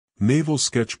Naval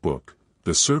Sketch-Book,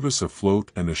 The Service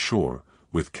Afloat and Ashore,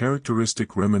 with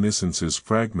Characteristic Reminiscences,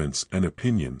 Fragments and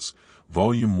Opinions,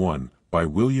 Volume 1, by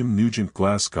William Nugent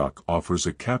Glascock offers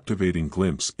a captivating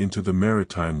glimpse into the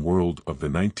maritime world of the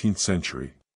 19th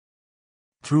century.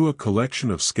 Through a collection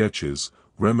of sketches,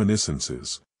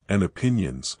 reminiscences, and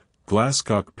opinions,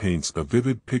 Glascock paints a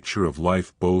vivid picture of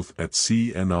life both at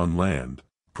sea and on land,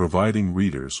 providing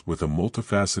readers with a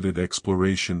multifaceted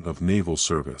exploration of naval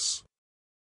service.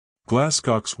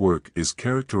 Glascock's work is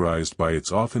characterized by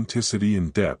its authenticity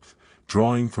and depth,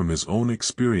 drawing from his own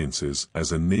experiences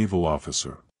as a naval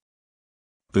officer.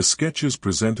 The sketches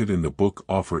presented in the book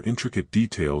offer intricate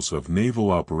details of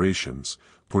naval operations,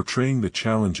 portraying the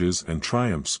challenges and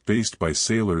triumphs faced by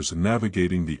sailors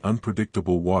navigating the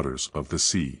unpredictable waters of the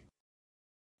sea.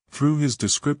 Through his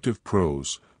descriptive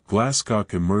prose,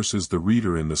 Glascock immerses the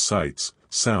reader in the sights,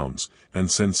 sounds,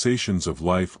 and sensations of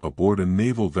life aboard a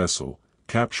naval vessel,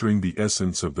 capturing the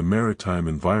essence of the maritime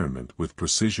environment with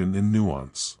precision and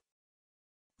nuance.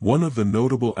 One of the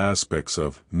notable aspects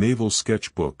of Naval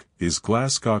Sketch-Book is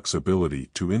Glascock's ability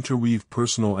to interweave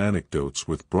personal anecdotes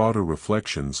with broader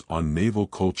reflections on naval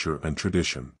culture and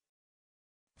tradition.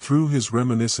 Through his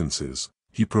reminiscences,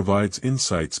 he provides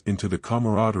insights into the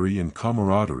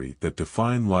camaraderie that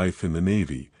define life in the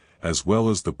Navy, as well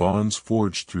as the bonds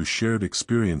forged through shared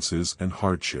experiences and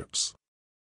hardships.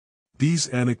 These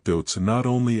anecdotes not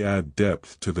only add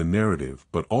depth to the narrative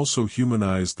but also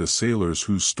humanize the sailors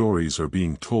whose stories are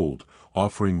being told,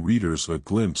 offering readers a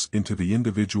glimpse into the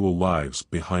individual lives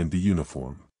behind the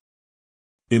uniform.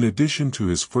 In addition to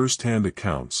his first-hand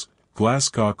accounts,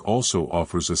 Glascock also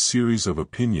offers a series of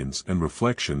opinions and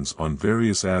reflections on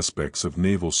various aspects of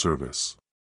naval service.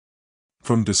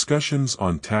 From discussions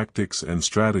on tactics and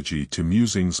strategy to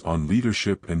musings on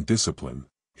leadership and discipline,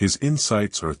 his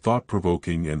insights are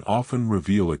thought-provoking and often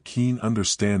reveal a keen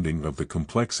understanding of the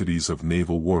complexities of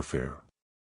naval warfare.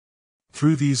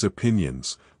 Through these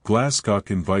opinions, Glascock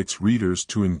invites readers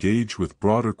to engage with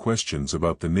broader questions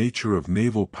about the nature of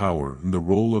naval power and the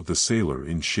role of the sailor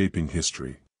in shaping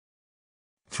history.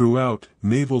 Throughout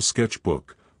Naval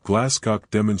Sketch-Book,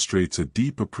 Glascock demonstrates a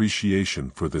deep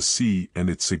appreciation for the sea and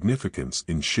its significance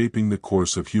in shaping the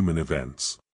course of human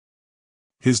events.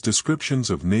 His descriptions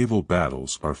of naval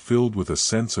battles are filled with a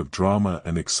sense of drama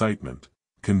and excitement,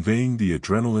 conveying the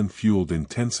adrenaline-fueled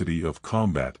intensity of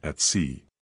combat at sea.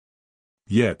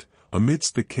 Yet,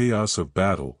 amidst the chaos of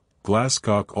battle,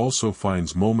 Glascock also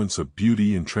finds moments of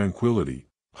beauty and tranquility,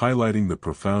 highlighting the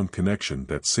profound connection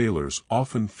that sailors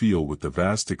often feel with the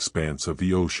vast expanse of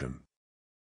the ocean.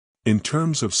 In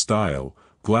terms of style,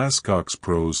 Glascock's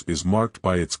prose is marked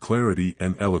by its clarity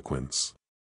and eloquence.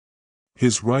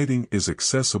 His writing is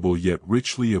accessible yet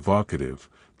richly evocative,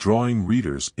 drawing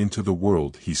readers into the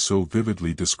world he so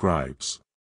vividly describes.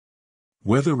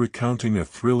 Whether recounting a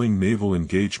thrilling naval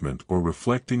engagement or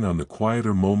reflecting on the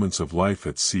quieter moments of life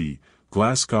at sea,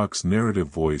 Glascock's narrative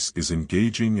voice is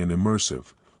engaging and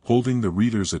immersive, holding the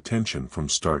reader's attention from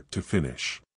start to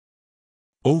finish.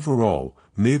 Overall,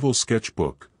 Naval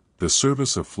Sketch-Book, The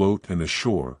Service Afloat and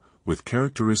Ashore, with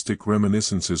Characteristic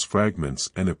Reminiscences, Fragments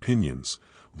and Opinions,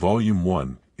 Volume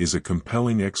 1, is a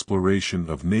compelling exploration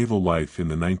of naval life in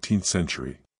the 19th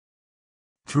century.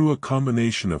 Through a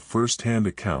combination of first-hand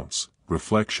accounts,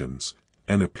 reflections,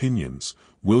 and opinions,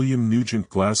 William Nugent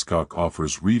Glascock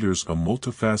offers readers a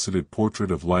multifaceted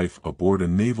portrait of life aboard a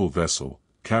naval vessel,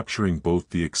 capturing both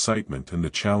the excitement and the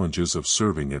challenges of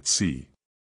serving at sea.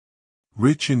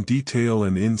 Rich in detail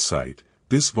and insight,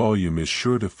 this volume is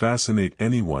sure to fascinate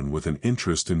anyone with an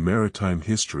interest in maritime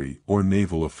history or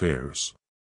naval affairs.